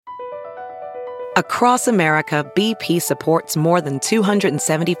Across America, BP supports more than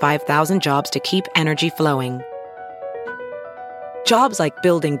 275,000 jobs to keep energy flowing. Jobs like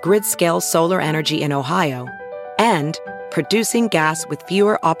building grid-scale solar energy in Ohio and producing gas with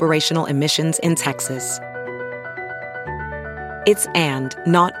fewer operational emissions in Texas. It's and,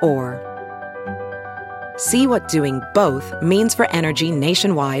 not or. See what doing both means for energy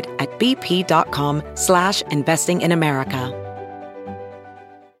nationwide at bp.com/investing in America.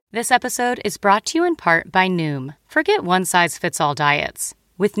 This episode is brought to you in part by Noom. Forget one-size-fits-all diets.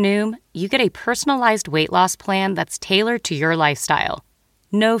 With Noom, you get a personalized weight loss plan that's tailored to your lifestyle.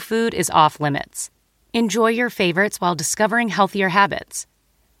 No food is off-limits. Enjoy your favorites while discovering healthier habits.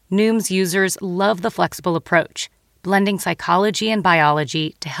 Noom's users love the flexible approach, blending psychology and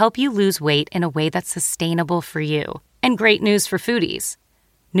biology to help you lose weight in a way that's sustainable for you. And great news for foodies.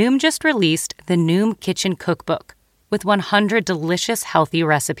 Noom just released the Noom Kitchen Cookbook with 100 delicious, healthy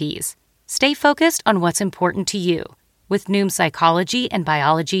recipes. Stay focused on what's important to you with Noom's psychology and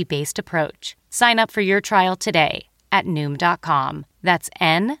biology-based approach. Sign up for your trial today at Noom.com. That's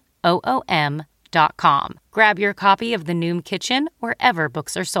NOOM.com. Grab your copy of the Noom Kitchen wherever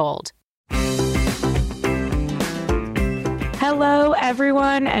books are sold. Hello,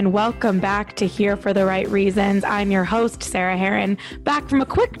 everyone, and welcome back to Here for the Right Reasons. I'm your host, Sarah Heron, back from a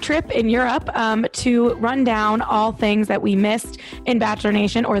quick trip in Europe to run down all things that we missed in Bachelor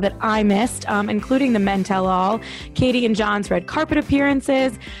Nation, or that I missed, including the Men Tell All, Katie and John's red carpet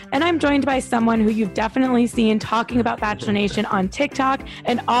appearances, and I'm joined by someone who you've definitely seen talking about Bachelor Nation on TikTok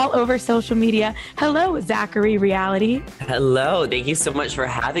and all over social media. Hello, Zachary Reality. Hello, thank you so much for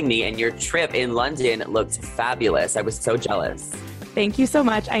having me, and your trip in London looked fabulous. I was so jealous. Thank you so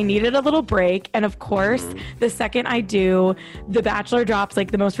much. I needed a little break. And of course, the second I do, The Bachelor drops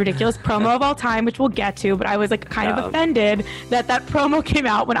like the most ridiculous promo of all time, which we'll get to. But I was like kind of offended that promo came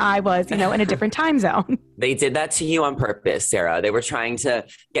out when I was, in a different time zone. They did that to you on purpose, Sarah. They were trying to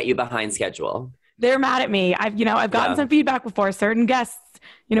get you behind schedule. They're mad at me. I've gotten some feedback before. Certain guests,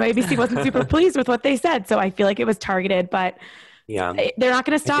 ABC wasn't super pleased with what they said. So I feel like it was targeted, but they're not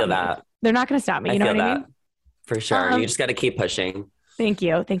going to stop me. They're not going to stop me. You know what I mean? For sure. You just got to keep pushing. Thank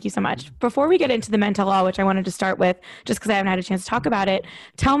you. Thank you so much. Before we get into the mental law, which I wanted to start with, just because I haven't had a chance to talk about it,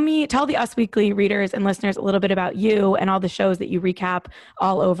 tell the Us Weekly readers and listeners a little bit about you and all the shows that you recap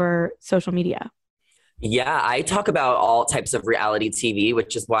all over social media. Yeah, I talk about all types of reality TV,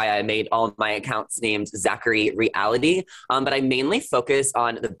 which is why I made all of my accounts named Zachary Reality. But I mainly focus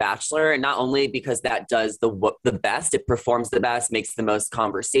on The Bachelor, not only because that does the best, it performs the best, makes the most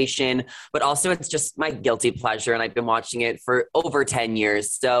conversation, but also it's just my guilty pleasure. And I've been watching it for over 10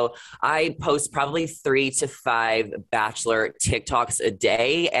 years. So I post probably 3 to 5 Bachelor TikToks a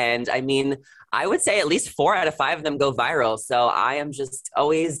day. And I would say at least 4 out of 5 of them go viral. So I am just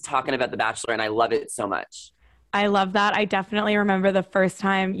always talking about The Bachelor, and I love it so much. I love that. I definitely remember the first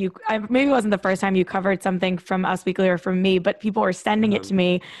time maybe it wasn't the first time you covered something from Us Weekly or from me, but people were sending it to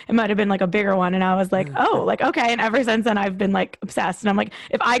me. It might have been like a bigger one. And I was like, okay. And ever since then I've been like obsessed. And I'm like,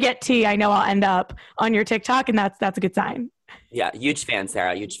 if I get tea, I know I'll end up on your TikTok, and that's a good sign. Yeah. Huge fan,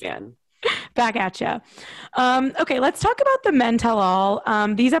 Sarah. Huge fan. Back at you. Okay, let's talk about the Men Tell All.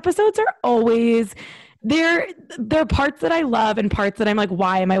 These episodes are always, they're parts that I love and parts that I'm like,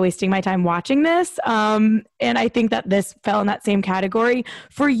 why am I wasting my time watching this? And I think that this fell in that same category.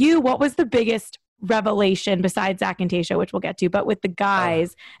 For you, what was the biggest revelation besides Zach and Tayshia, which we'll get to, but with the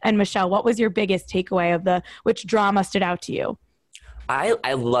guys and Michelle, what was your biggest takeaway of which drama stood out to you?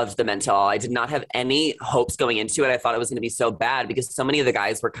 I loved the Men Tell All. I did not have any hopes going into it. I thought it was going to be so bad because so many of the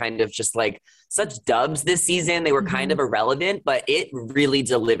guys were kind of just like such dubs this season. They were kind of irrelevant, but it really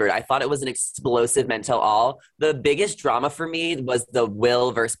delivered. I thought it was an explosive Men Tell All. The biggest drama for me was the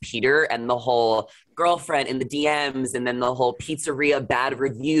Will versus Peter and the whole girlfriend in the DMs, and then the whole pizzeria bad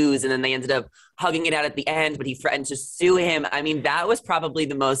reviews, and then they ended up hugging it out at the end, but he threatened to sue him. That was probably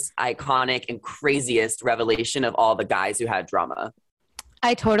the most iconic and craziest revelation of all the guys who had drama.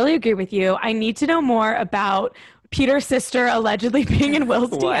 I totally agree with you. I need to know more about Peter's sister allegedly being in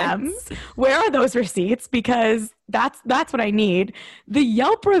Will's DMs. Where are those receipts? Because that's what I need. The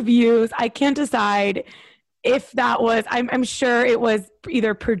Yelp reviews, I can't decide if that was, I'm sure it was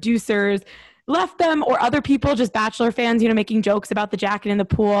either producers left them or other people, just Bachelor fans, making jokes about the jacket in the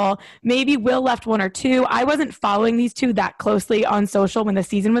pool. Maybe Will left 1 or 2. I wasn't following these 2 that closely on social when the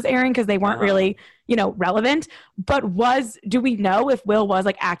season was airing because they weren't really, relevant. But do we know if Will was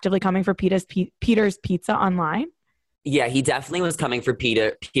like actively coming for Peter's pizza online? Yeah, he definitely was coming for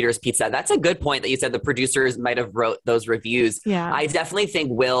Peter's Pizza. That's a good point that you said the producers might have wrote those reviews. Yeah. I definitely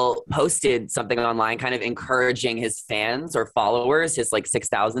think Will posted something online kind of encouraging his fans or followers, his like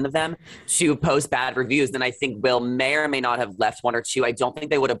 6,000 of them, to post bad reviews. And I think Will may or may not have left one or two. I don't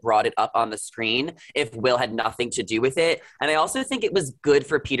think they would have brought it up on the screen if Will had nothing to do with it. And I also think it was good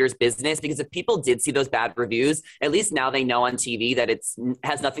for Peter's business because if people did see those bad reviews, at least now they know on TV that it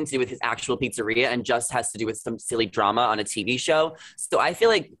has nothing to do with his actual pizzeria and just has to do with some silly drama on a TV show. So I feel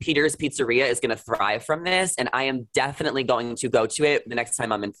like Peter's Pizzeria is going to thrive from this. And I am definitely going to go to it the next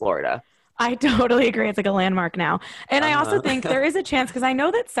time I'm in Florida. I totally agree. It's like a landmark now. And I also think there is a chance, because I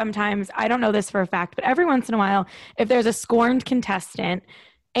know that sometimes, I don't know this for a fact, but every once in a while, if there's a scorned contestant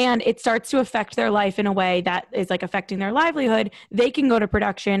and it starts to affect their life in a way that is like affecting their livelihood, they can go to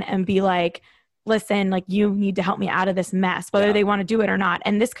production and be like, listen, like you need to help me out of this mess, whether they want to do it or not.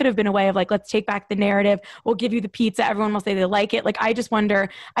 And this could have been a way of like, let's take back the narrative. We'll give you the pizza. Everyone will say they like it. Like, I just wonder,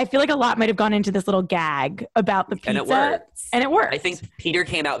 I feel like a lot might've gone into this little gag about the pizza. And it worked. I think Peter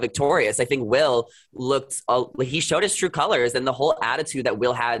came out victorious. I think Will looked, he showed his true colors and the whole attitude that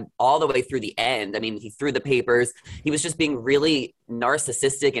Will had all the way through the end. I mean, he threw the papers. He was just being really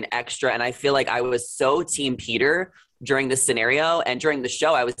narcissistic and extra. And I feel like I was so team Peter during this scenario, and during the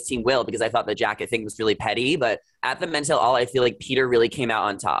show I was team Will because I thought the jacket thing was really petty, but at the Men Tell All I feel like Peter really came out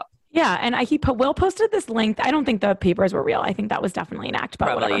on top. Yeah, and Will posted this link. I don't think the papers were real. I think that was definitely an act. But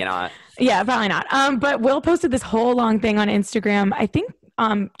probably whatever. Not. Yeah, probably not. But Will posted this whole long thing on Instagram, I think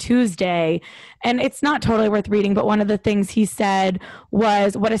Tuesday, and it's not totally worth reading, but one of the things he said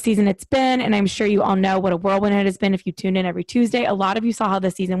was what a season it's been, and I'm sure you all know what a whirlwind it has been if you tune in every Tuesday. A lot of you saw how the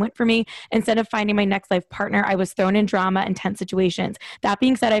season went for me. Instead of finding my next life partner, I was thrown in drama and tense situations. That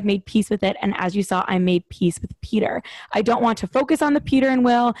being said, I've made peace with it, and as you saw, I made peace with Peter. I don't want to focus on the Peter and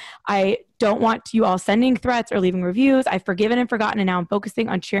Will. I don't want you all sending threats or leaving reviews. I've forgiven and forgotten, and now I'm focusing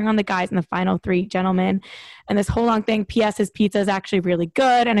on cheering on the guys in the final three gentlemen. And this whole long thing, P.S. his pizza is actually really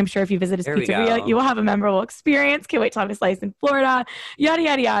good, and I'm sure if you visit his pizzeria, you will have a memorable experience. Can't wait to have a slice in Florida, yada,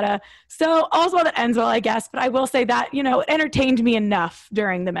 yada, yada. So all's well that ends well, I guess. But I will say that, you know, it entertained me enough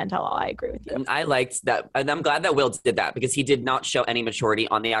during the Men Tell All. I agree with you. I liked that. And I'm glad that Will did that because he did not show any maturity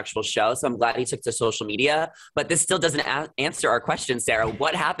on the actual show. So I'm glad he took to social media. But this still doesn't answer our question, Sarah.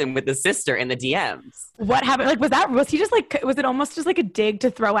 What happened with the sister in the DMs? What happened? Like, was he just like, was it almost just like a dig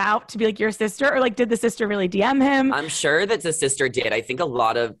to throw out to be like your sister? Or like, did the sister really DM him? I'm sure that the sister did. I think a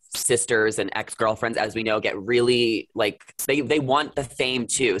lot of sisters and ex-girlfriends, as we know, get really like, they want the fame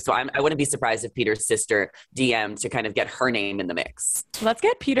too. So I wouldn't be surprised if Peter's sister DM'd to kind of get her name in the mix. Let's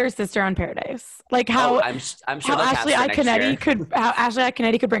get Peter's sister on Paradise. Like how I'm sure how Ashley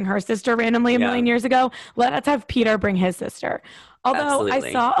Iconetti could bring her sister randomly a million years ago. Let's have Peter bring his sister. Although absolutely.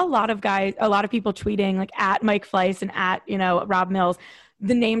 I saw a lot of people tweeting like at Mike Fleiss and at, you know, Rob Mills,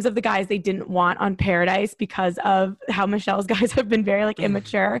 the names of the guys they didn't want on Paradise because of how Michelle's guys have been very like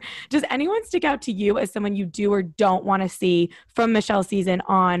immature. Does anyone stick out to you as someone you do or don't want to see from Michelle's season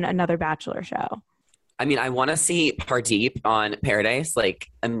on another Bachelor show? I mean, I want to see Pardeep on Paradise like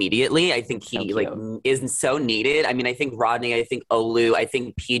immediately. I think he like is so needed. I mean, I think Rodney, I think Olu, I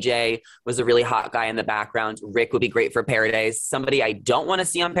think PJ was a really hot guy in the background. Rick would be great for Paradise. Somebody I don't want to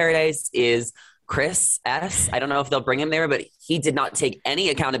see on Paradise is Chris S. I don't know if they'll bring him there, but he did not take any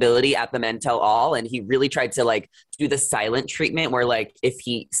accountability at the Men Tell All. And he really tried to like do the silent treatment where like, if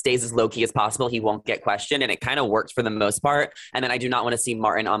he stays as low key as possible, he won't get questioned. And it kind of worked for the most part. And then I do not want to see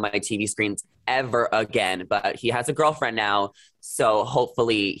Martin on my TV screens ever again, but he has a girlfriend now. So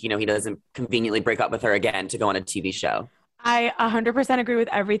hopefully, you know, he doesn't conveniently break up with her again to go on a TV show. I 100% agree with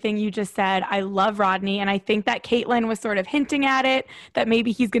everything you just said. I love Rodney, and I think that Caitlyn was sort of hinting at it, that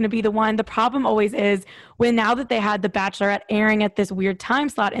maybe he's going to be the one. The problem always is when now that they had The Bachelorette airing at this weird time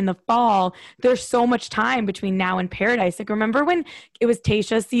slot in the fall, there's so much time between now and Paradise. Like, remember when it was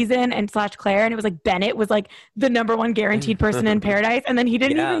Tayshia's season and / Claire, and it was like Bennett was like the number one guaranteed person in Paradise, and then he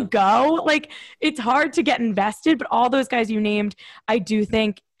didn't even go? Like, it's hard to get invested, but all those guys you named, I do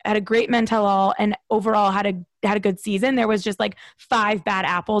think had a great Men Tell All and overall had a good season. There was just like 5 bad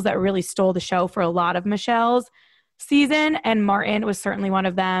apples that really stole the show for a lot of Michelle's season, and Martin was certainly one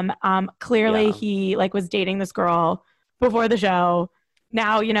of them. Clearly he like was dating this girl before the show.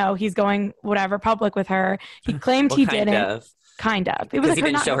 Now, you know, he's going whatever public with her. He claimed he didn't. Kind of. It was like he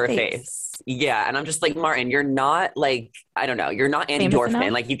didn't show her face. Yeah. And I'm just like, Martin, you're not like, I don't know, you're not Andy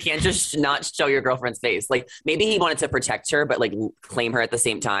Dorfman. Like, you can't just not show your girlfriend's face. Like, maybe he wanted to protect her, but like claim her at the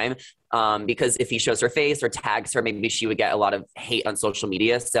same time. Because if he shows her face or tags her, maybe she would get a lot of hate on social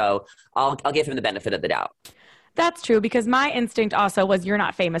media. So I'll give him the benefit of the doubt. That's true, because my instinct also was you're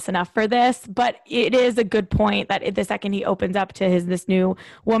not famous enough for this, but it is a good point that the second he opens up to this new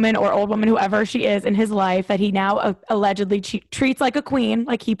woman or old woman, whoever she is in his life, that he now allegedly treats like a queen,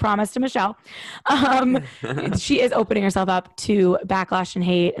 like he promised to Michelle. She is opening herself up to backlash and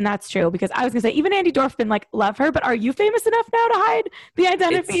hate, and that's true, because I was gonna say even Andy Dorfman, like, love her, but are you famous enough now to hide the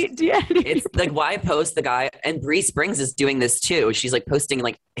identity? It's like, why post the guy? And Bree Springs is doing this too. She's like posting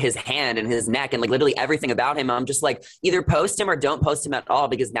like his hand and his neck and like literally everything about him. I'm just like, either post him or don't post him at all,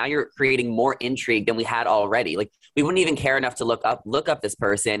 because now you're creating more intrigue than we had already. Like, we wouldn't even care enough to look up this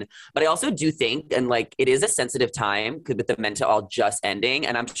person. But I also do think, and like, it is a sensitive time with the Men Tell All just ending,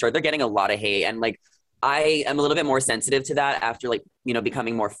 and I'm sure they're getting a lot of hate. And like, I am a little bit more sensitive to that after, like, you know,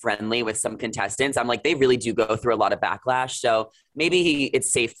 becoming more friendly with some contestants. I'm like, they really do go through a lot of backlash. So maybe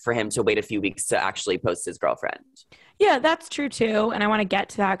it's safe for him to wait a few weeks to actually post his girlfriend. Yeah, that's true too. And I want to get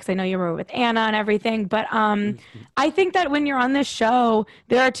to that because I know you were with Anna and everything. But I think that when you're on this show,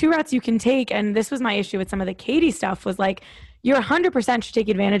 there are two routes you can take. And this was my issue with some of the Katie stuff, was like, you're 100% should take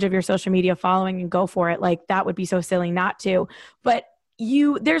advantage of your social media following and go for it. Like, that would be so silly not to. But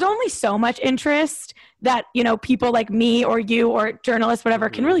there's only so much interest that, you know, people like me or you or journalists, whatever,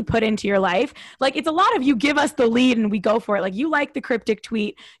 can really put into your life. Like, it's a lot of, you give us the lead and we go for it. Like, you like the cryptic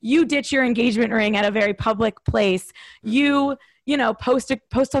tweet, you ditch your engagement ring at a very public place, you know, post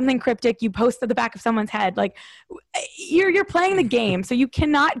something cryptic, you post at the back of someone's head. Like, you're playing the game, so you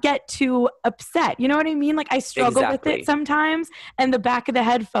cannot get too upset. You know what I mean? Like, I struggle with it sometimes, and the back of the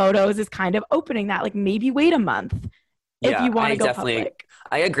head photos is kind of opening that. Like, maybe wait a month. If you want to go public.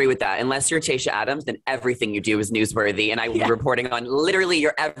 I agree with that. Unless you're Tayshia Adams, then everything you do is newsworthy. And I'm reporting on literally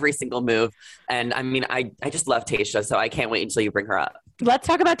your every single move. And I mean, I just love Tayshia, so I can't wait until you bring her up. Let's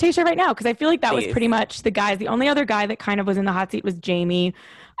talk about Tayshia right now, because I feel like that was pretty much the guys. The only other guy that kind of was in the hot seat was Jamie.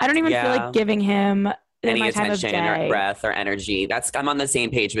 I don't even feel like giving him any attention or breath or energy. I'm on the same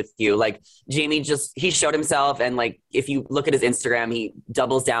page with you. Like, Jamie he showed himself, and like, if you look at his Instagram, he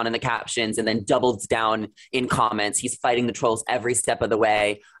doubles down in the captions and then doubles down in comments. He's fighting the trolls every step of the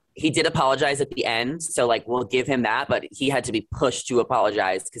way. He did apologize at the end, so like, we'll give him that, but he had to be pushed to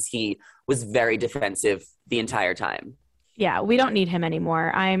apologize because he was very defensive the entire time. Yeah, we don't need him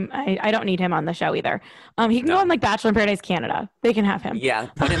anymore. I don't need him on the show either. He can go on like Bachelor in Paradise Canada. They can have him. Yeah,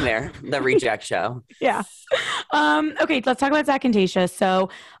 put him there. The reject show. Yeah. Okay, let's talk about Zach and Tayshia. So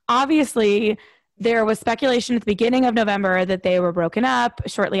obviously there was speculation at the beginning of November that they were broken up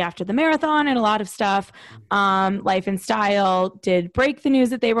shortly after the marathon, and a lot of stuff. Life and Style did break the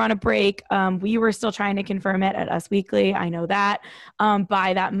news that they were on a break. We were still trying to confirm it at Us Weekly. I know that.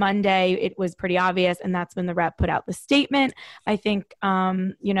 By that Monday, it was pretty obvious, and that's when the rep put out the statement. I think,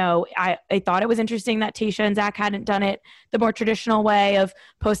 you know, I thought it was interesting that Tayshia and Zach hadn't done it the more traditional way of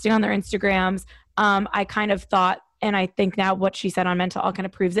posting on their Instagrams. I kind of thought, and I think now what she said on Men Tell All kind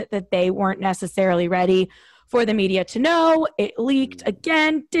of proves it, that they weren't necessarily ready for the media to know. It leaked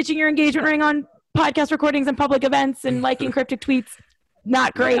again, ditching your engagement ring on podcast recordings and public events and liking cryptic tweets.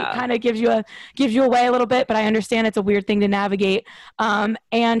 Not great. Yeah. Kind of gives you away a little bit, but I understand it's a weird thing to navigate.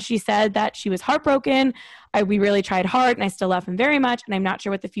 And she said that she was heartbroken. We really tried hard, and I still love him very much, and I'm not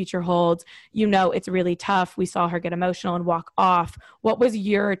sure what the future holds. You know, it's really tough. We saw her get emotional and walk off. What was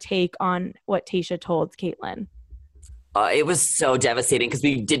your take on what Tayshia told Caitlyn? It was so devastating because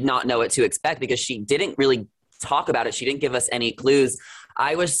we did not know what to expect, because she didn't really talk about it. She didn't give us any clues.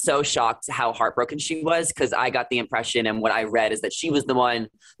 I was so shocked how heartbroken she was, because I got the impression, and what I read is that she was the one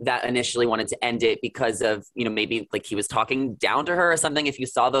that initially wanted to end it because of, you know, maybe like he was talking down to her or something. If you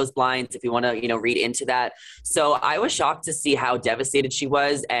saw those blinds, if you want to, you know, read into that. So I was shocked to see how devastated she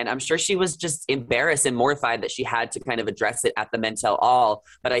was. And I'm sure she was just embarrassed and mortified that she had to kind of address it at the Men Tell All.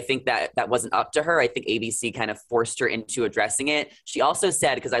 But I think that wasn't up to her. I think ABC kind of forced her into addressing it. She also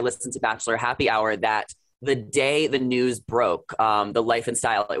said, because I listened to Bachelor Happy Hour, that the day the news broke, the Life and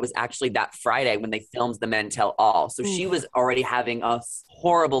Style, it was actually that Friday when they filmed the Men Tell All. So she was already having a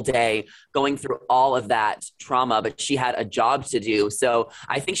horrible day, going through all of that trauma, but she had a job to do. So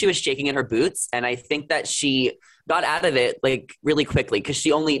I think she was shaking in her boots, and I think that she got out of it like really quickly, because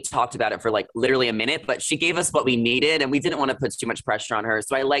she only talked about it for like literally a minute, but she gave us what we needed, and we didn't want to put too much pressure on her.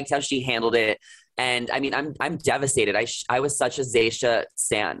 So I liked how she handled it. And I mean, I'm devastated. I was such a Tayshia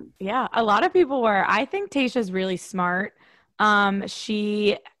stan. Yeah, a lot of people were. I think Tayshia's really smart.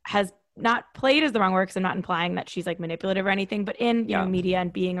 She has not played is the wrong word, because I'm not implying that she's like manipulative or anything, but in you know, media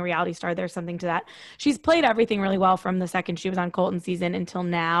and being a reality star, there's something to that. She's played everything really well from the second she was on Colton's season until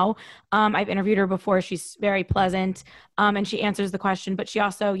now. I've interviewed her before. She's very pleasant, and she answers the question, but she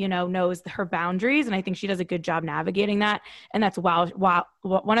also, you know, knows her boundaries, and I think she does a good job navigating that. And that's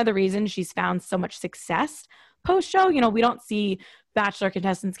one of the reasons she's found so much success post-show. You know, we don't see Bachelor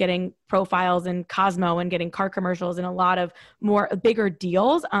contestants getting profiles in Cosmo and getting car commercials and a lot of more bigger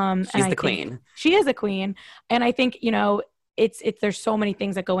deals. She's the queen. She is a queen. And I think, you know, it's there's so many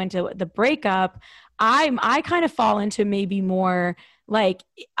things that go into the breakup. I kind of fall into maybe more like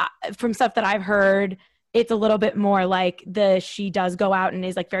from stuff that I've heard, it's a little bit more like she does go out and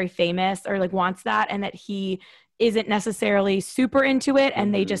is like very famous or like wants that, and that he isn't necessarily super into it,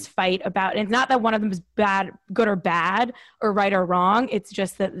 and they just fight about, and it's not that one of them is good or bad or right or wrong. It's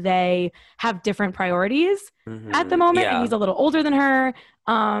just that they have different priorities at the moment. And he's a little older than her.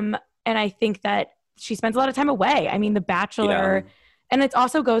 And I think that she spends a lot of time away. I mean, The Bachelor, and it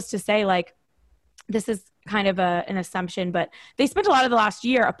also goes to say, like, this is kind of an assumption, but they spent a lot of the last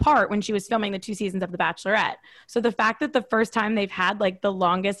year apart when she was filming the 2 seasons of The Bachelorette. So the fact that the first time they've had like the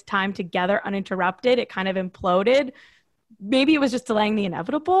longest time together uninterrupted, it kind of imploded. Maybe it was just delaying the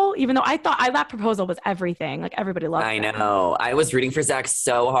inevitable, even though I thought that proposal was everything. Like, everybody loved it. I know. I was rooting for Zach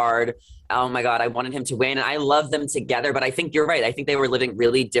so hard. Oh my God, I wanted him to win. And I love them together, but I think you're right. I think they were living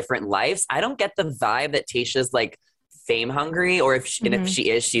really different lives. I don't get the vibe that Tayshia's like fame hungry, or if she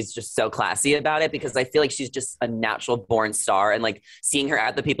is, she's just so classy about it, because I feel like she's just a natural born star. And like seeing her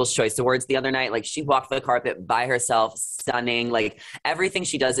at the People's Choice Awards the other night, like she walked the carpet by herself, stunning. Like everything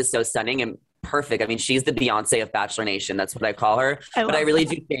she does is so stunning and perfect. I mean, she's the Beyonce of Bachelor Nation. That's what I call her. But I really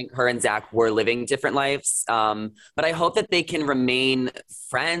do think her and Zach were living different lives. But I hope that they can remain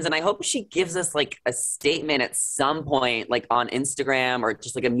friends. And I hope she gives us like a statement at some point, like on Instagram, or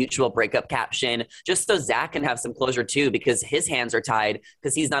just like a mutual breakup caption, just so Zach can have some closure too, because his hands are tied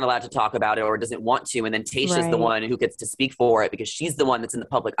because he's not allowed to talk about it or doesn't want to. And then Tayshia's the one who gets to speak for it because she's the one that's in the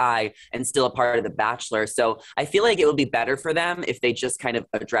public eye and still a part of The Bachelor. So I feel like it would be better for them if they just kind of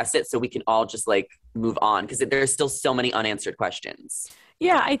address it so we can all just like move on, because there's still so many unanswered questions.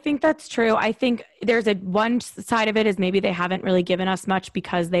 Yeah, I think that's true. I think there's one side of it is maybe they haven't really given us much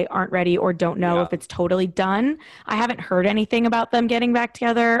because they aren't ready or don't know if it's totally done. I haven't heard anything about them getting back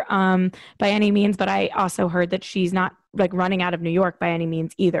together by any means, but I also heard that she's not like running out of New York by any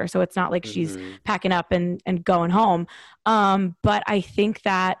means either. So it's not like she's packing up and going home. But I think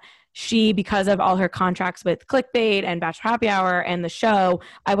that she, because of all her contracts with Clickbait and Bachelor Happy Hour and the show,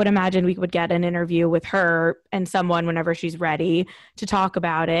 I would imagine we would get an interview with her and someone whenever she's ready to talk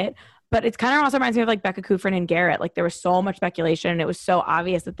about it. But it's kind of also reminds me of like Becca Kufrin and Garrett. Like there was so much speculation and it was so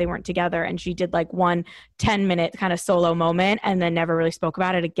obvious that they weren't together. And she did like 1 10-minute kind of solo moment and then never really spoke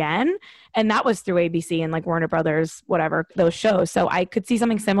about it again. And that was through ABC and like Warner Brothers, whatever, those shows. So I could see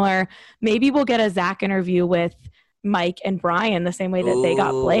something similar. Maybe we'll get a Zach interview with Mike and Brian the same way that they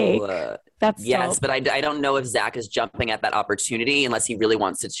got Blake. That's yes, but I don't know if Zach is jumping at that opportunity unless he really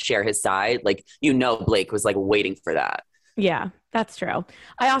wants to share his side. Like, you know, Blake was like waiting for that. Yeah, that's true.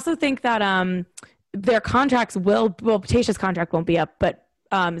 I also think that their contracts Tayshia's contract won't be up, but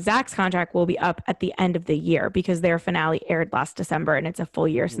Zach's contract will be up at the end of the year because their finale aired last December and it's a full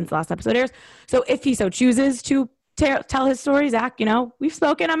year since the last episode airs. So if he so chooses to tell his story, Zach, you know, we've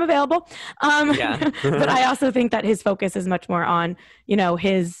spoken, I'm available. But I also think that his focus is much more on, you know,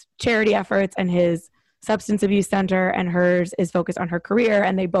 his charity efforts and his substance abuse center, and hers is focused on her career,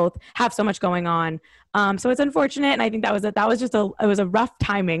 and they both have so much going on. So it's unfortunate, and I think it was a rough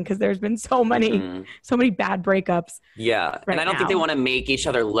timing because there's been so many bad breakups. Yeah, and I don't think they want to make each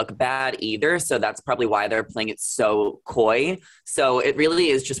other look bad either. So that's probably why they're playing it so coy. So it really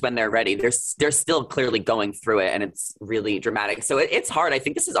is just when they're ready. They're still clearly going through it, and it's really dramatic. So it's hard. I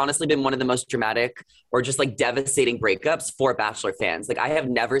think this has honestly been one of the most dramatic or just like devastating breakups for Bachelor fans. Like I have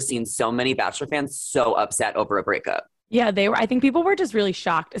never seen so many Bachelor fans so upset over a breakup. Yeah, I think people were just really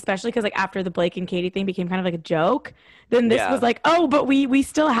shocked, especially because like after the Blake and Katie thing became kind of like a joke, then this was like, oh, but we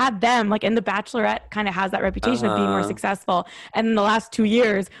still had them. Like, and the Bachelorette kind of has that reputation of being more successful. And in the last 2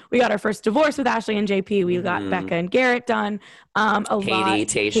 years, we got our first divorce with Ashley and JP. We got Becca and Garrett done.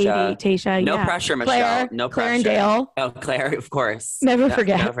 Tayshia. No pressure, Michelle. No pressure. Claire and Dale. Oh, Claire, of course. Never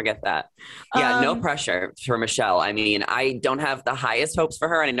forget that. Yeah, no pressure for Michelle. I mean, I don't have the highest hopes for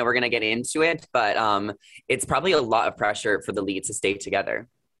her, and I know we're going to get into it, but it's probably a lot of pressure for the lead to stay together.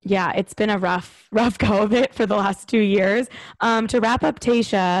 Yeah, it's been a rough go of it for the last 2 years. To wrap up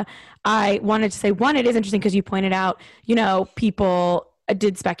Tayshia, I wanted to say, one, it is interesting because you pointed out, you know, people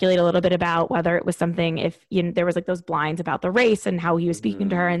did speculate a little bit about whether it was something, if you know, there was like those blinds about the race and how he was speaking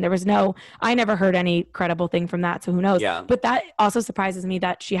to her, and I never heard any credible thing from that, so who knows. Yeah. But that also surprises me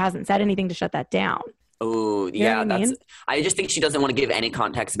that she hasn't said anything to shut that down. Oh, yeah. I just think she doesn't want to give any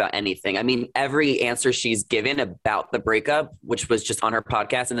context about anything. I mean, every answer she's given about the breakup, which was just on her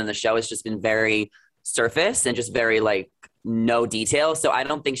podcast and then the show, has just been very surface and just very like no detail. So I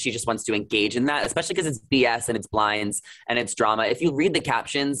don't think she just wants to engage in that, especially because it's BS and it's blinds and it's drama. If you read the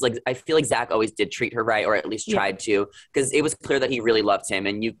captions, like I feel like Zach always did treat her right, or at least tried to, because it was clear that he really loved him.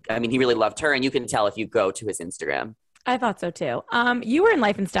 And he really loved her. And you can tell if you go to his Instagram. I thought so too. You were in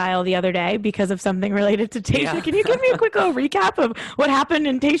Life and Style the other day because of something related to Tayshia. Yeah. Can you give me a quick little recap of what happened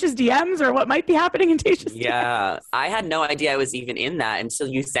in Tayshia's DMs or what might be happening in Tayshia's DMs? Yeah, I had no idea I was even in that until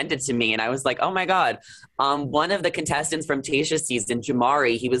you sent it to me. And I was like, oh my God. One of the contestants from Tayshia's season,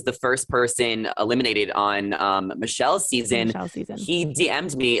 Jamari, he was the first person eliminated on Michelle's season. He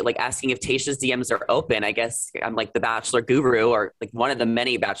DM'd me like asking if Tayshia's DMs are open. I guess I'm like the Bachelor guru, or like one of the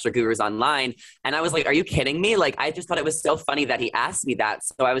many Bachelor gurus online. And I was like, are you kidding me? Like, I just thought it was so funny that he asked me that.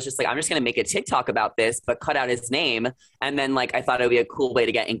 So I was just like, I'm just going to make a TikTok about this, but cut out his name. And then like, I thought it would be a cool way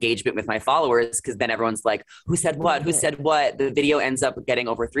to get engagement with my followers. Cause then everyone's like, who said what? Who said what? The video ends up getting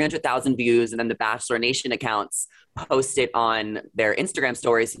over 300,000 views. And then the Bachelor Nation accounts post it on their Instagram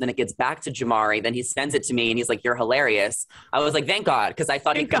stories. So then it gets back to Jamari. Then he sends it to me and he's like, you're hilarious. I was like, thank God. Cause I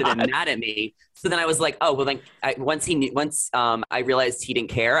thought he could have been mad at me. So then I was like, oh, well then once I realized he didn't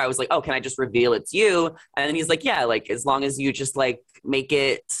care, I was like, oh, can I just reveal it's you? And then he's like, yeah, like as long as you just like make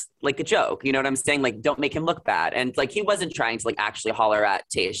it like a joke, you know what I'm saying? Like, don't make him look bad. And like, he wasn't trying to like actually holler at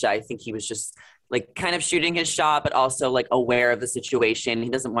Tayshia. I think he was just like kind of shooting his shot, but also like aware of the situation. He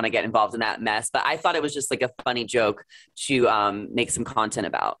doesn't want to get involved in that mess. But I thought it was just like a funny joke to make some content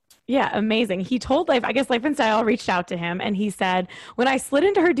about. Yeah, amazing. He told Life and Style reached out to him and he said, when I slid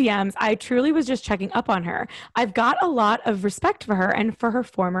into her DMs, I truly was just checking up on her. I've got a lot of respect for her and for her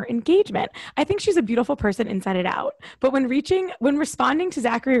former engagement. I think she's a beautiful person inside and out. But when responding to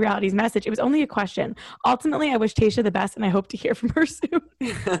Zachary Reality's message, it was only a question. Ultimately, I wish Tayshia the best and I hope to hear from her soon.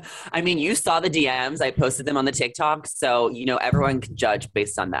 I mean, you saw the DMs. I posted them on the TikTok. So, everyone can judge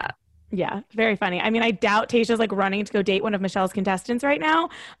based on that. Yeah, very funny. I mean, I doubt Tayshia's like running to go date one of Michelle's contestants right now.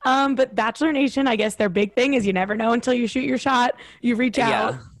 But Bachelor Nation, I guess their big thing is you never know until you shoot your shot. You reach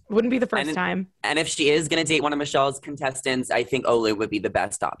out. Wouldn't be the first time. And if she is going to date one of Michelle's contestants, I think Olu would be the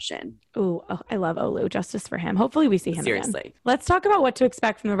best option. Ooh, I love Olu. Justice for him. Hopefully we see him again. Let's talk about what to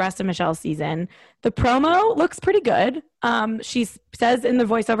expect from the rest of Michelle's season. The promo looks pretty good. She says in the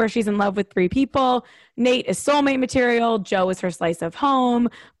voiceover she's in love with 3 people. Nate is soulmate material. Joe is her slice of home.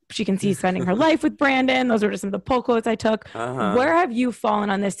 She can see spending her life with Brandon. Those were just some of the poll quotes I took. Where have you fallen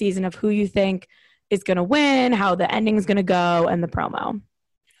on this season of who you think is going to win, how the ending is going to go, and the promo?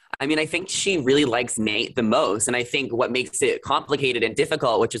 I mean, I think she really likes Nate the most. And I think what makes it complicated and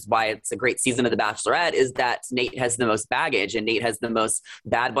difficult, which is why it's a great season of The Bachelorette, is that Nate has the most baggage and Nate has the most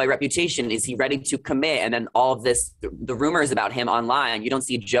bad boy reputation. Is he ready to commit? And then all of this, the rumors about him online, you don't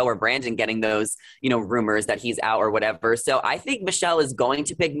see Joe or Brandon getting those, rumors that he's out or whatever. So I think Michelle is going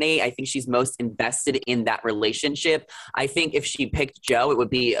to pick Nate. I think she's most invested in that relationship. I think if she picked Joe, it would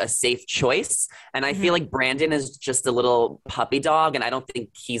be a safe choice. And I feel like Brandon is just a little puppy dog. And I don't think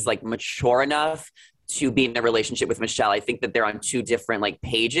he's like mature enough to be in a relationship with Michelle. I think that they're on 2 different like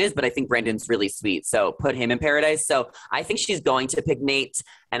pages, but I think Brandon's really sweet. So put him in paradise. So I think she's going to pick Nate.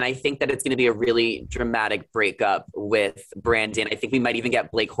 And I think that it's going to be a really dramatic breakup with Brandon. I think we might even get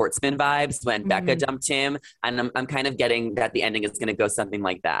Blake Hortzman vibes when Becca dumped him. And I'm kind of getting that the ending is going to go something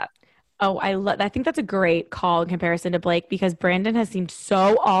like that. Oh, I think that's a great call in comparison to Blake because Brandon has seemed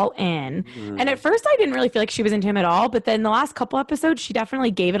so all in. And at first I didn't really feel like she was into him at all. But then the last couple episodes, she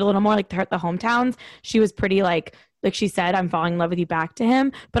definitely gave it a little more like the hometowns. She was pretty like she said, I'm falling in love with you back to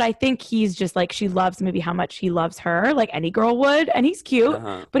him. But I think he's just like, she loves maybe how much he loves her, like any girl would. And he's cute,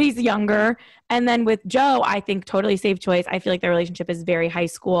 but he's younger. And then with Joe, I think totally safe choice. I feel like their relationship is very high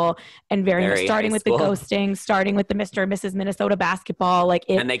school and very starting with the ghosting, starting with the Mr. and Mrs. Minnesota basketball.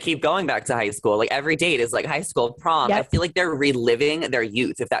 And they keep going back to high school. Like every date is like high school prom. Yep. I feel like they're reliving their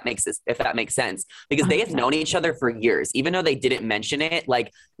youth, if that makes sense, because they have known each other for years, even though they didn't mention it.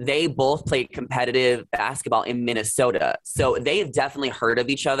 Like they both played competitive basketball in Minnesota. So they've definitely heard of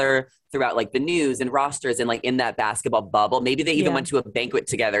each other throughout like the news and rosters and like in that basketball bubble. Maybe they even went to a banquet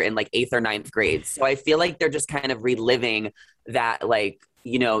together in like 8th or 9th grade. So I feel like they're just kind of reliving that like,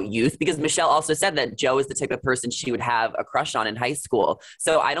 youth, because Michelle also said that Joe is the type of person she would have a crush on in high school.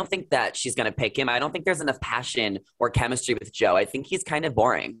 So I don't think that she's going to pick him. I don't think there's enough passion or chemistry with Joe. I think he's kind of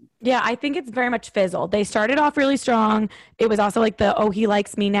boring. Yeah, I think it's very much fizzled. They started off really strong. It was also like he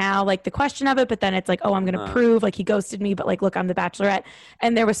likes me now, like the question of it, but then it's like, I'm going to prove like he ghosted me, but like, look, I'm the Bachelorette.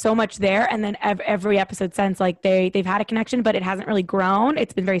 And there was so much there. And then every episode since like they've had a connection, but it hasn't really grown.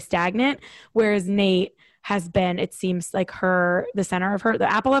 It's been very stagnant. Whereas Nate has been, it seems like the center of the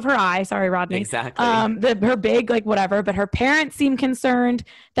apple of her eye. Sorry, Rodney. Exactly. Her big, like whatever, but her parents seem concerned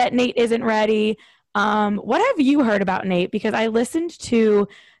that Nate isn't ready. What have you heard about Nate? Because I listened to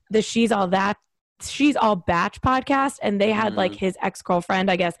the She's All Batch podcast, and they had like his ex-girlfriend,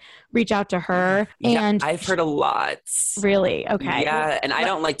 I guess, reach out to her. Yeah, And I've heard a lot. really? Okay. Yeah, and I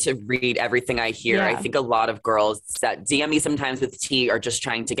don't like to read everything I hear. Yeah. I think a lot of girls that DM me sometimes with tea are just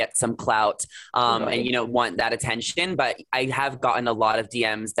trying to get some clout and, you know, want that attention. But I have gotten a lot of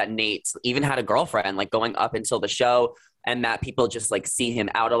DMs that Nate even had a girlfriend, like going up until the show. And that people just like see him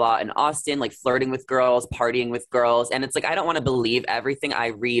out a lot in Austin, like flirting with girls, partying with girls. And it's like, I don't want to believe everything I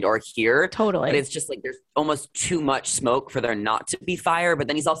read or hear. Totally. But it's just like, there's almost too much smoke for there not to be fire. But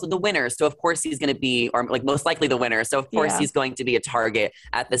then he's also the winner. So of course he's going to be, or like most likely the winner. So of course he's going to be a target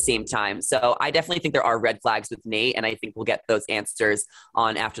at the same time. So I definitely think there are red flags with Nate. And I think we'll get those answers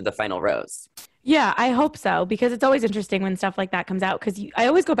on after the final rose. Yeah, I hope so, because it's always interesting when stuff like that comes out, because I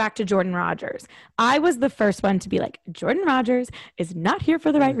always go back to Jordan Rogers. I was the first one to be like, Jordan Rogers is not here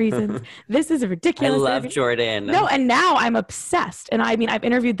for the right reasons. This is ridiculous. I love Jordan. No, and now I'm obsessed. And I mean, I've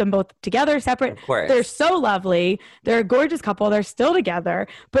interviewed them both together, separate. Of course. They're so lovely. They're a gorgeous couple. They're still together.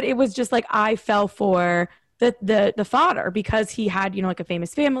 But it was just like I fell for the fodder because he had, you know, like a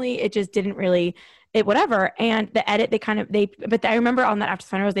famous family. It just didn't really whatever. And the edit, but I remember on that After the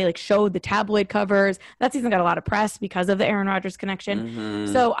Final Rose, they like showed the tabloid covers. That season got a lot of press because of the Aaron Rodgers connection.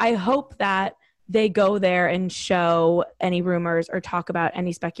 So I hope that they go there and show any rumors or talk about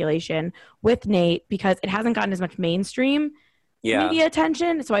any speculation with Nate, because it hasn't gotten as much mainstream media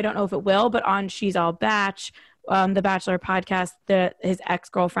attention. So I don't know if it will, but on She's All Batch, the Bachelor podcast, his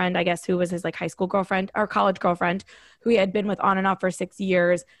ex-girlfriend, I guess, who was his like high school girlfriend or college girlfriend, who he had been with on and off for 6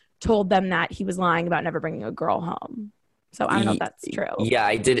 years, told them that he was lying about never bringing a girl home. So I don't know if that's true. Yeah,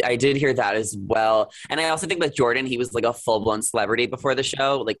 I did hear that as well. And I also think with Jordan, he was like a full-blown celebrity before the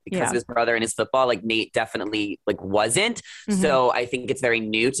show, like because of his brother and his football. Like Nate definitely like wasn't. So I think it's very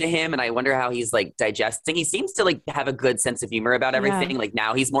new to him, and I wonder how he's like digesting. He seems to like have a good sense of humor about everything. Like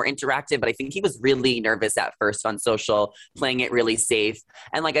now he's more interactive, but I think he was really nervous at first on social, playing it really safe.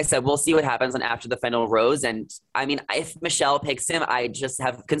 And like I said, we'll see what happens on After the Final Rose. And I mean, if Michelle picks him, I just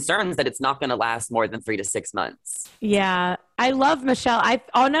have concerns that it's not going to last more than 3 to 6 months. Yeah. I love Michelle.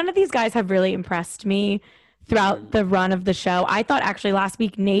 None of these guys have really impressed me throughout the run of the show. I thought actually last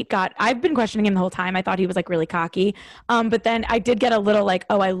week I've been questioning him the whole time. I thought he was like really cocky. But then I did get a little like,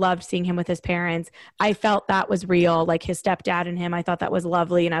 oh, I loved seeing him with his parents. I felt that was real, like his stepdad and him. I thought that was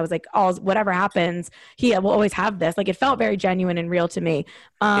lovely. And I was like, whatever happens, he will always have this. Like it felt very genuine and real to me.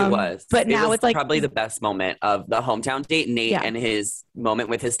 It was. But now it's like probably the best moment of the hometown date, Nate and his moment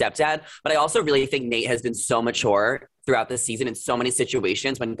with his stepdad. But I also really think Nate has been so mature throughout the season in so many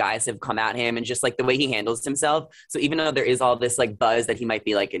situations when guys have come at him, and just like the way he handles himself. So even though there is all this like buzz that he might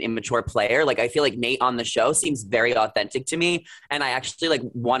be like an immature player, like I feel like Nate on the show seems very authentic to me, and I actually like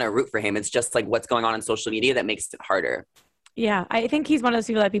want to root for him. It's just like what's going on social media that makes it harder. Yeah, I think he's one of those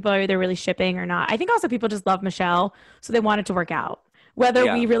people that people are either really shipping or not. I think also people just love Michelle, so they want it to work out.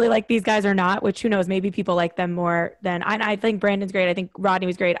 Whether we really like these guys or not, which who knows, maybe people like them more than I think Brandon's great. I think Rodney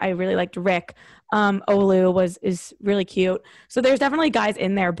was great. I really liked Rick. Olu is really cute. So there's definitely guys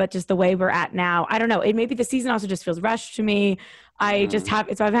in there, but just the way we're at now, I don't know. It maybe the season also just feels rushed to me. I'm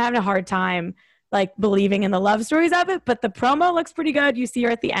having a hard time like believing in the love stories of it, but the promo looks pretty good. You see her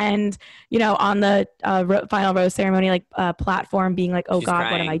at the end, you know, on the final rose ceremony, like platform being like, oh she's God,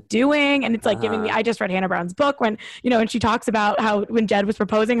 crying. What am I doing? And it's like giving me, I just read Hannah Brown's book when, you know, and she talks about how when Jed was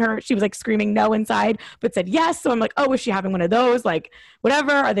proposing her, she was like screaming no inside, but said yes. So I'm like, oh, is she having one of those? Like,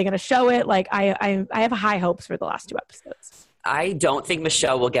 whatever, are they going to show it? Like I have high hopes for the last 2 episodes. I don't think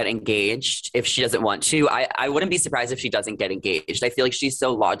Michelle will get engaged if she doesn't want to. I wouldn't be surprised if she doesn't get engaged. I feel like she's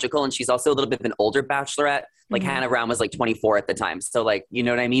so logical, and she's also a little bit of an older bachelorette. Like Hannah Brown was like 24 at the time. So like, you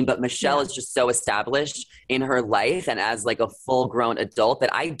know what I mean? But Michelle is just so established in her life and as like a full grown adult that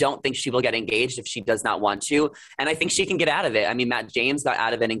I don't think she will get engaged if she does not want to. And I think she can get out of it. I mean, Matt James got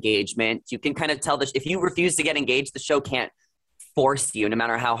out of an engagement. You can kind of tell if you refuse to get engaged, the show can't force you no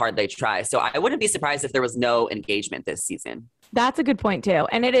matter how hard they try. So I wouldn't be surprised if there was no engagement this season. That's a good point too.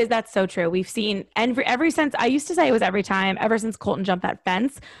 And that's so true. We've seen, and ever since, I used to say it was every time, ever since Colton jumped that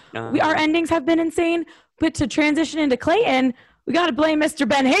fence, our endings have been insane. But to transition into Clayton, we got to blame Mr.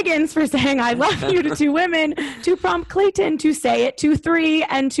 Ben Higgins for saying, I love you to 2 women, to prompt Clayton to say it to 3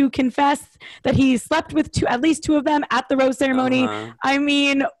 and to confess that he slept with at least 2 of them at the rose ceremony. I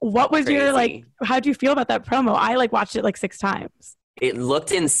mean, what was your, like, how'd you feel about that promo? I like watched it like 6 times. It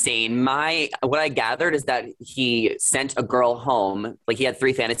looked insane. What I gathered is that he sent a girl home. Like he had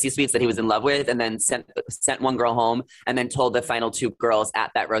 3 fantasy suites that he was in love with, and then sent one girl home, and then told the final 2 girls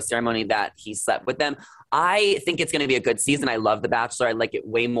at that rose ceremony that he slept with them. I think it's going to be a good season. I love The Bachelor. I like it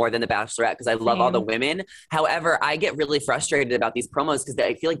way more than The Bachelorette because I love all the women. However, I get really frustrated about these promos because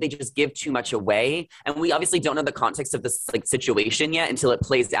I feel like they just give too much away. And we obviously don't know the context of this like situation yet until it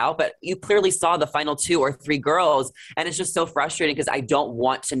plays out. But you clearly saw the final 2 or 3 girls. And it's just so frustrating because I don't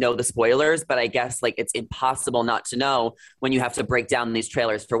want to know the spoilers. But I guess like it's impossible not to know when you have to break down these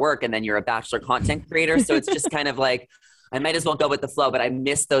trailers for work and then you're a Bachelor content creator. So it's just kind of like, I might as well go with the flow, but I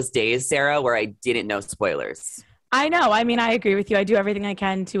miss those days, Sarah, where I didn't know spoilers. I know. I mean, I agree with you. I do everything I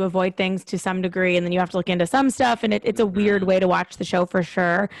can to avoid things to some degree, and then you have to look into some stuff, and it's a weird way to watch the show for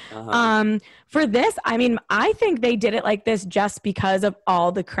sure. For this, I mean, I think they did it like this just because of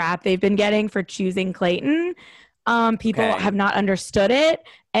all the crap they've been getting for choosing Clayton. People have not understood it.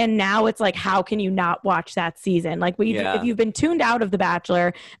 And now it's like, how can you not watch that season? Like if you've been tuned out of The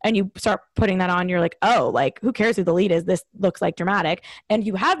Bachelor and you start putting that on, you're like, oh, like who cares who the lead is? This looks like dramatic. And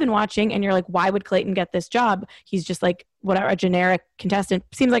you have been watching and you're like, why would Clayton get this job? He's just like whatever, a generic contestant,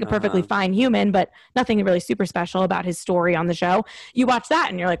 seems like a perfectly fine human, but nothing really super special about his story on the show. You watch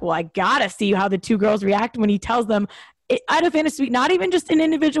that and you're like, well, I gotta see how the 2 girls react when he tells them at a fantasy suite, not even just in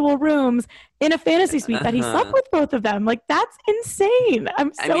individual rooms, in a fantasy suite that he slept with both of them. Like, that's insane.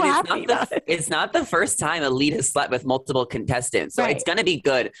 I'm so happy. It's not the first time a lead has slept with multiple contestants. So it's going to be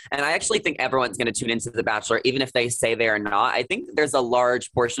good. And I actually think everyone's going to tune into The Bachelor, even if they say they are not. I think there's a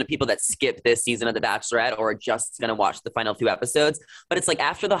large portion of people that skip this season of The Bachelorette or are just going to watch the final few episodes. But it's like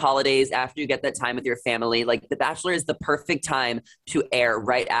after the holidays, after you get that time with your family, like The Bachelor is the perfect time to air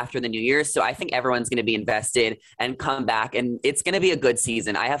right after the New Year's. So I think everyone's going to be invested and come back, and it's going to be a good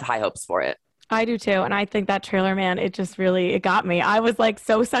season. I have high hopes for it. I do too. And I think that trailer, man, it got me. I was like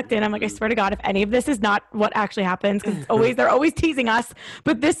so sucked in. I'm like, I swear to God, if any of this is not what actually happens, because they're always teasing us.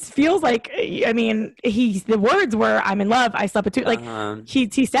 But this feels like, I mean, the words were, I'm in love, I slept with 2. Like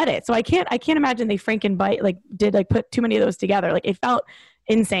he said it. So I can't imagine they put too many of those together. Like it felt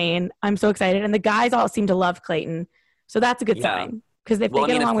insane. I'm so excited. And the guys all seem to love Clayton. So that's a good sign because they get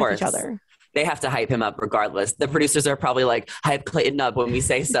along with each other. They have to hype him up regardless. The producers are probably like, hype Clayton up when we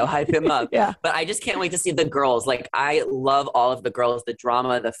say so, hype him up. But I just can't wait to see the girls. Like, I love all of the girls, the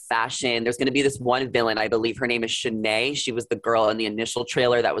drama, the fashion. There's going to be this one villain. I believe her name is Shanae. She was the girl in the initial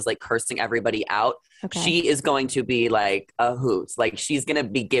trailer that was like cursing everybody out. Okay. She is going to be like a hoot. Like, she's going to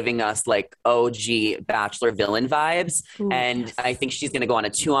be giving us like OG Bachelor villain vibes. Ooh, and yes. I think she's going to go on a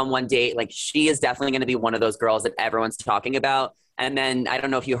 2-on-1 date. Like, she is definitely going to be one of those girls that everyone's talking about. And then I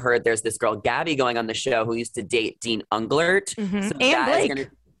don't know if you heard, there's this girl, Gabby, going on the show who used to date Dean Unglert. Mm-hmm. So and Blake.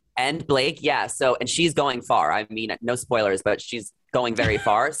 And Blake, yeah. So, and she's going far. I mean, no spoilers, but she's going very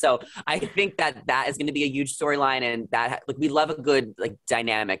far. So I think that is going to be a huge storyline, and that like we love a good like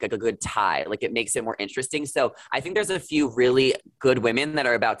dynamic, like a good tie. Like it makes it more interesting. So I think there's a few really good women that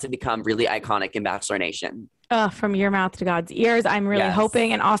are about to become really iconic in Bachelor Nation. From your mouth to God's ears. I'm really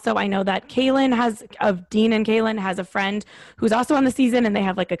hoping. And also I know that Dean and Kaylin has a friend who's also on the season, and they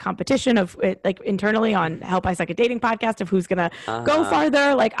have like a competition of like internally on Help I Suck at Dating podcast of who's going to go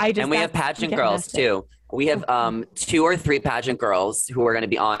farther. Like and we have pageant girls too. We have 2 or 3 pageant girls who are going to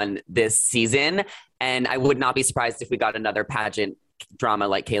be on this season. And I would not be surprised if we got another pageant drama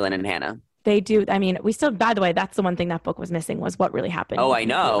like Kaylin and Hannah. They do. I mean, we still, by the way, that's the one thing that book was missing, was what really happened. Oh, I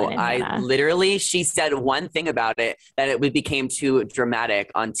know. She said one thing about it, that it became too dramatic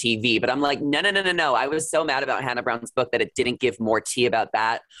on TV. But I'm like, no. I was so mad about Hannah Brown's book that it didn't give more tea about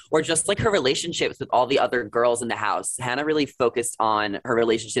that, or just like her relationships with all the other girls in the house. Hannah really focused on her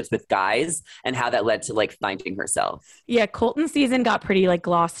relationships with guys and how that led to like finding herself. Yeah. Colton's season got pretty like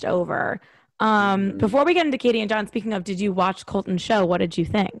glossed over. Before we get into Katie and John, speaking of, did you watch Colton's show? What did you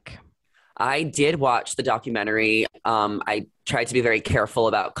think? I did watch the documentary. I tried to be very careful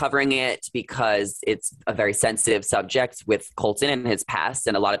about covering it because it's a very sensitive subject with Colton and his past.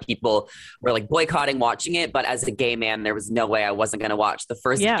 And a lot of people were like boycotting watching it. But as a gay man, there was no way I wasn't going to watch the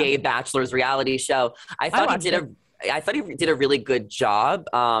first gay Bachelor's reality show. I thought he did a really good job.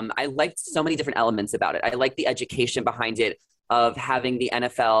 I liked so many different elements about it. I liked the education behind it, of having the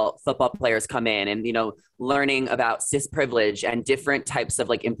NFL football players come in and, you know, learning about cis privilege and different types of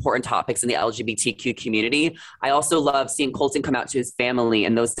like important topics in the LGBTQ community. I also love seeing Colton come out to his family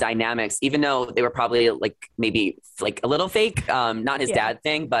and those dynamics, even though they were probably like maybe like a little fake, not his dad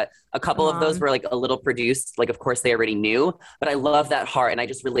thing, but a couple of those were like a little produced. Like, of course they already knew, but I love that heart. And I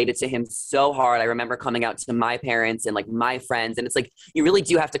just related to him so hard. I remember coming out to my parents and like my friends. And it's like, you really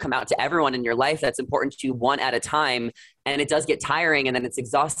do have to come out to everyone in your life that's important to you one at a time. and it does get tiring and then it's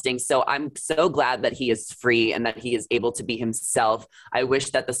exhausting. So I'm so glad that he is free and that he is able to be himself. I wish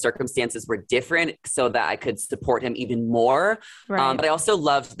that the circumstances were different so that I could support him even more. Right. But I also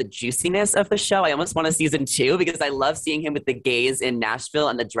loved the juiciness of the show. I almost want a season 2 because I love seeing him with the gays in Nashville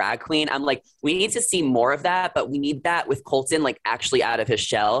and the drag queen. I'm like, we need to see more of that, but we need that with Colton like actually out of his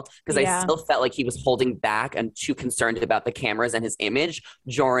shell, because I still felt like he was holding back and too concerned about the cameras and his image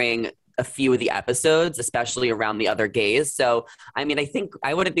during a few of the episodes, especially around the other gays. So, I mean, I think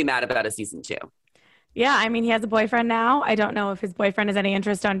I wouldn't be mad about a season 2. Yeah, I mean, he has a boyfriend now. I don't know if his boyfriend has any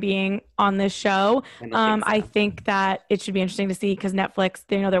interest on being on this show. I think that it should be interesting to see because Netflix,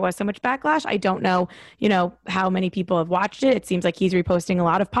 there was so much backlash. I don't know, how many people have watched it. It seems like he's reposting a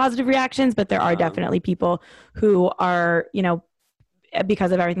lot of positive reactions, but there are definitely people who are,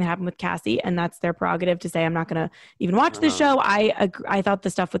 because of everything that happened with Cassie, and that's their prerogative to say, I'm not going to even watch the show. I thought the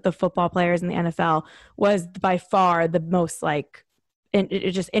stuff with the football players in the NFL was by far the most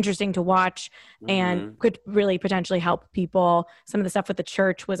it's just interesting to watch and could really potentially help people. Some of the stuff with the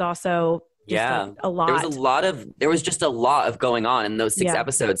church was also a lot. There was just a lot of going on in those 6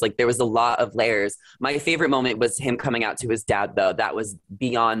 episodes. Like there was a lot of layers. My favorite moment was him coming out to his dad, though. That was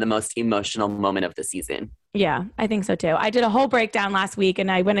beyond the most emotional moment of the season. Yeah, I think so too. I did a whole breakdown last week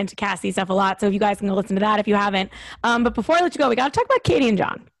and I went into Cassie stuff a lot. So you guys can go listen to that if you haven't. But before I let you go, we got to talk about Katie and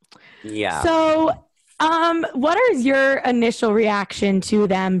John. Yeah. So what is your initial reaction to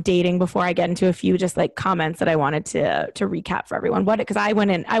them dating before I get into a few just like comments that I wanted to recap for everyone? Because I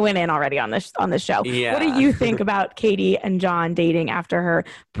went in already on this show. Yeah. What do you think about Katie and John dating after her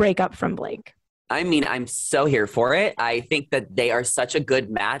breakup from Blake? I mean, I'm so here for it. I think that they are such a good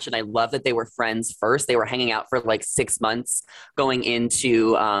match, and I love that they were friends first. They were hanging out for like 6 months going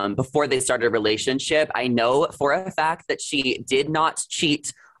into before they started a relationship. I know for a fact that she did not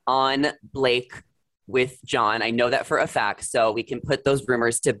cheat on Blake with John. I know that for a fact, so we can put those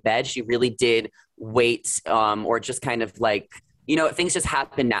rumors to bed. She really did wait or just kind of like, things just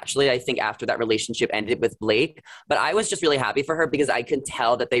happened naturally, I think, after that relationship ended with Blake. But I was just really happy for her because I could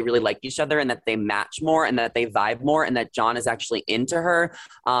tell that they really like each other and that they match more and that they vibe more and that John is actually into her.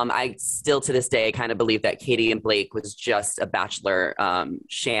 I still to this day kind of believe that Katie and Blake was just a Bachelor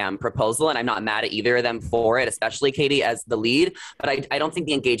sham proposal. And I'm not mad at either of them for it, especially Katie as the lead. But I don't think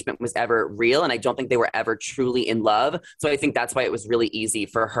the engagement was ever real. And I don't think they were ever truly in love. So I think that's why it was really easy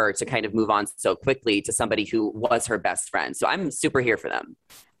for her to kind of move on so quickly to somebody who was her best friend. So I'm super here for them.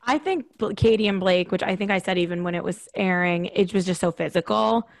 I think Katie and Blake, which I think I said even when it was airing, it was just so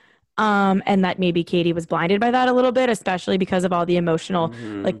physical. And that maybe Katie was blinded by that a little bit, especially because of all the emotional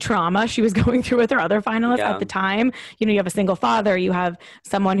trauma she was going through with her other finalists at the time. You have a single father, you have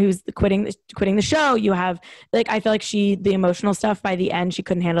someone who's quitting the show. You have I feel like the emotional stuff by the end, she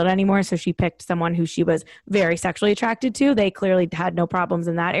couldn't handle it anymore. So she picked someone who she was very sexually attracted to. They clearly had no problems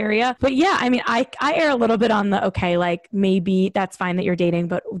in that area. But yeah, I mean, I err a little bit on the, maybe that's fine that you're dating,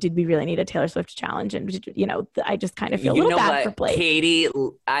 but did we really need a Taylor Swift challenge? And, I just kind of feel a little bad for Blake. Katie,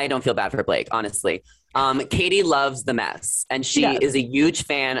 I don't feel bad for Blake, honestly. Katie loves the mess, and she is a huge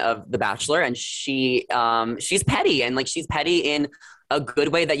fan of The Bachelor, and she's petty, and she's petty in a good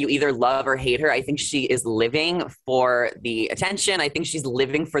way that you either love or hate her. I think she is living for the attention. I think she's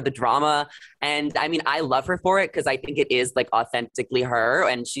living for the drama. And I mean, I love her for it because I think it is authentically her,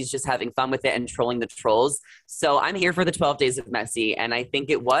 and she's just having fun with it and trolling the trolls. So I'm here for the 12 Days of Messy. And I think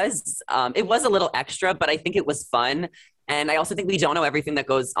it was a little extra, but I think it was fun. And I also think we don't know everything that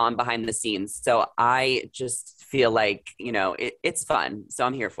goes on behind the scenes. So I just feel like, it's fun. So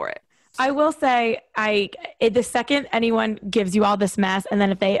I'm here for it. I will say, the second anyone gives you all this mess, and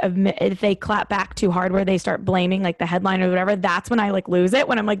then if they clap back too hard, where they start blaming the headline or whatever, that's when I lose it.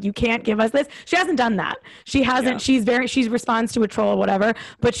 When I'm like, you can't give us this. She hasn't done that. She hasn't. Yeah. She responds to a troll or whatever,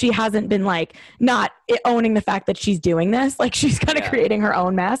 but she hasn't been not owning the fact that she's doing this. She's kind of creating her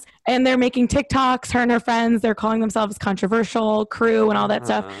own mess. And they're making TikToks, her and her friends. They're calling themselves controversial crew and all that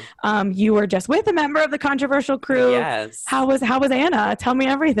stuff. You were just with a member of the controversial crew. Yes. How was Anna? Tell me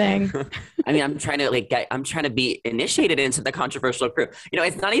everything. I mean, I'm trying to be initiated into the controversial crew.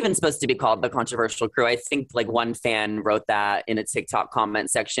 It's not even supposed to be called the controversial crew. I think one fan wrote that in a TikTok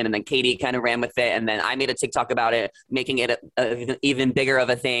comment section, and then Katie kind of ran with it. And then I made a TikTok about it, making it a even bigger of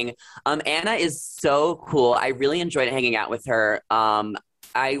a thing. Anna is so cool. I really enjoyed hanging out with her.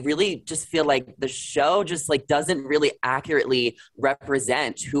 I really just feel like the show just doesn't really accurately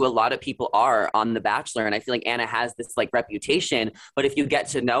represent who a lot of people are on The Bachelor. And I feel like Anna has this reputation, but if you get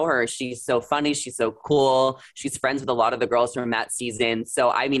to know her, she's so funny. She's so cool. She's friends with a lot of the girls from that season.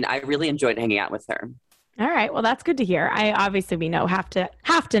 So, I mean, I really enjoyed hanging out with her. All right. Well, that's good to hear. I obviously, have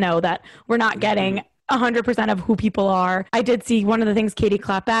to know that we're not getting 100% of who people are. I did see one of the things Katie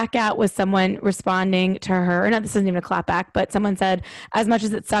clapped back at was someone responding to her. No, this isn't even a clap back, but someone said, as much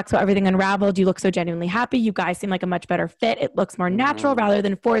as it sucks how everything unraveled, you look so genuinely happy. You guys seem like a much better fit. It looks more natural rather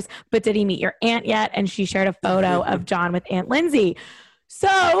than forced. But did he meet your aunt yet? And she shared a photo of John with Aunt Lindsay.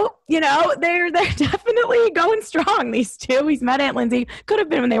 So, they're definitely going strong, these two. He's met Aunt Lindsay. Could have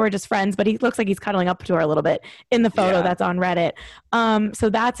been when they were just friends, but he looks like he's cuddling up to her a little bit in the photo that's on Reddit. So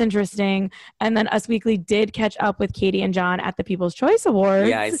that's interesting. And then Us Weekly did catch up with Katie and John at the People's Choice Awards.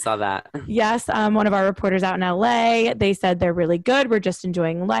 Yeah, I saw that. Yes, one of our reporters out in LA, they said they're really good. We're just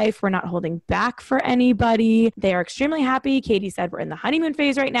enjoying life. We're not holding back for anybody. They are extremely happy. Katie said, we're in the honeymoon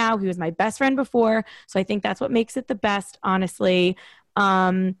phase right now. He was my best friend before. So I think that's what makes it the best, honestly.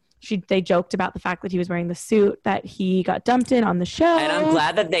 They joked about the fact that he was wearing the suit that he got dumped in on the show. And I'm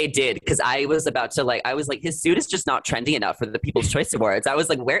glad that they did, because I was like, his suit is just not trendy enough for the People's Choice Awards. I was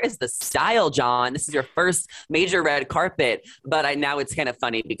like, where is the style, John? This is your first major red carpet. But now it's kind of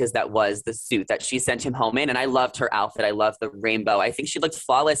funny because that was the suit that she sent him home in. And I loved her outfit. I loved the rainbow. I think she looked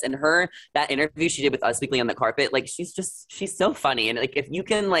flawless. And that interview she did with Us Weekly on the carpet, like, she's so funny. And like, if you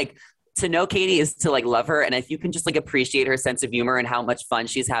can to know Katie is to love her. And if you can just appreciate her sense of humor and how much fun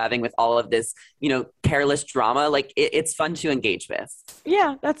she's having with all of this, careless drama, it's fun to engage with.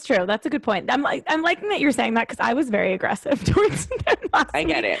 Yeah, that's true. That's a good point. I'm liking that you're saying that, because I was very aggressive towards them last I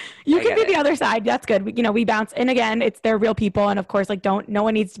get week. it. You can be the other side. That's good. We bounce. And again, they're real people. And of course, no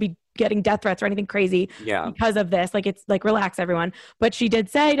one needs to be getting death threats or anything crazy because of this. It's relax, everyone. But she did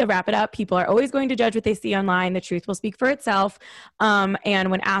say, to wrap it up, people are always going to judge what they see online. The truth will speak for itself.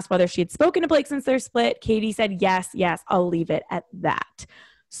 And when asked whether she had spoken to Blake since their split, Katie said, yes, I'll leave it at that.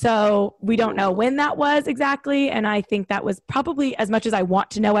 So we don't know when that was exactly. And I think that was probably, as much as I want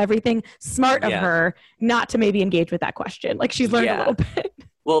to know everything, smart of her not to maybe engage with that question. She's learned a little bit.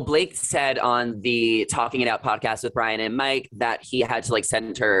 Well, Blake said on the Talking It Out podcast with Brian and Mike that he had to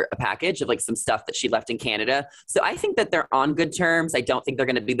send her a package of some stuff that she left in Canada. So I think that they're on good terms. I don't think they're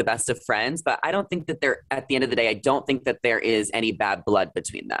going to be the best of friends, but I don't think that at the end of the day, I don't think that there is any bad blood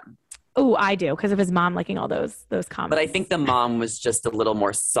between them. Oh, I do, because of his mom liking all those comments. But I think the mom was just a little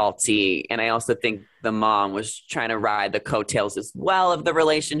more salty. And I also think the mom was trying to ride the coattails as well of the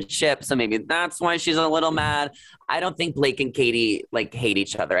relationship. So maybe that's why she's a little mad. I don't think Blake and Katie hate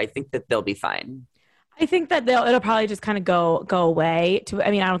each other. I think that they'll be fine. I think that it'll probably just kind of go away.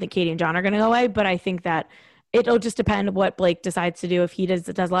 I don't think Katie and John are going to go away, but I think that it'll just depend what Blake decides to do. If he does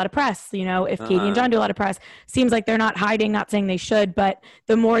a lot of press, if Katie and John do a lot of press, seems like they're not hiding, not saying they should, but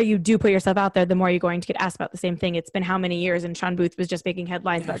the more you do put yourself out there, the more you're going to get asked about the same thing. It's been how many years? And Sean Booth was just making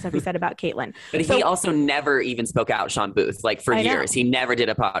headlines about stuff he said about Caitlyn. But he also never even spoke out, Sean Booth, for years. He never did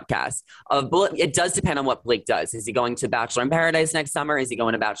a podcast. It does depend on what Blake does. Is he going to Bachelor in Paradise next summer? Is he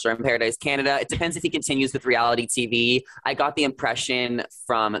going to Bachelor in Paradise Canada? It depends if he continues with reality TV. I got the impression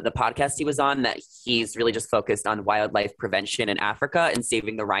from the podcast he was on that he's really just focused on wildlife prevention in Africa and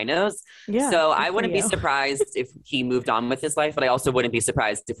saving the rhinos. Yeah, so I wouldn't be surprised if he moved on with his life, but I also wouldn't be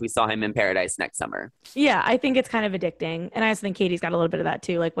surprised if we saw him in Paradise next summer. Yeah, I think it's kind of addicting. And I also think Katie's got a little bit of that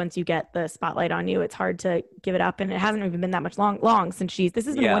too. Once you get the spotlight on you, it's hard to give it up. And it hasn't even been that much long since this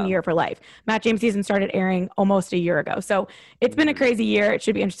has been 1 year of her life. Matt James season started airing almost a year ago. So it's been a crazy year. It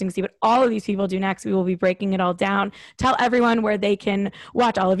should be interesting to see what all of these people do next. We will be breaking it all down. Tell everyone where they can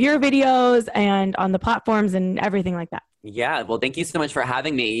watch all of your videos and on the platforms and everything like that. Yeah. Well, thank you so much for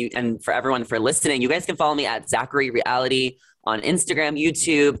having me, and for everyone for listening. You guys can follow me at Zachary Reality on Instagram,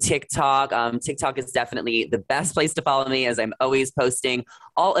 YouTube, TikTok. TikTok is definitely the best place to follow me, as I'm always posting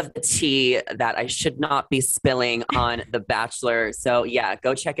all of the tea that I should not be spilling on The Bachelor. So yeah,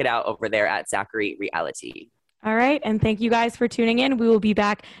 go check it out over there at Zachary Reality. All right. And thank you guys for tuning in. We will be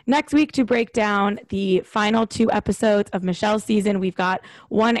back next week to break down the final 2 episodes of Michelle's season. We've got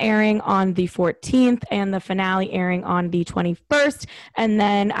one airing on the 14th and the finale airing on the 21st. And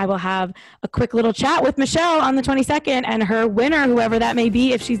then I will have a quick little chat with Michelle on the 22nd and her winner, whoever that may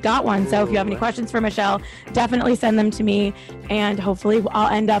be, if she's got one. So if you have any questions for Michelle, definitely send them to me. And hopefully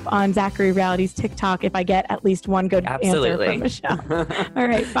I'll end up on Zachary Reality's TikTok if I get at least one good answer from Michelle. All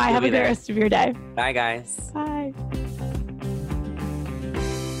right. Bye. Have a great rest of your day. Bye, guys. Bye.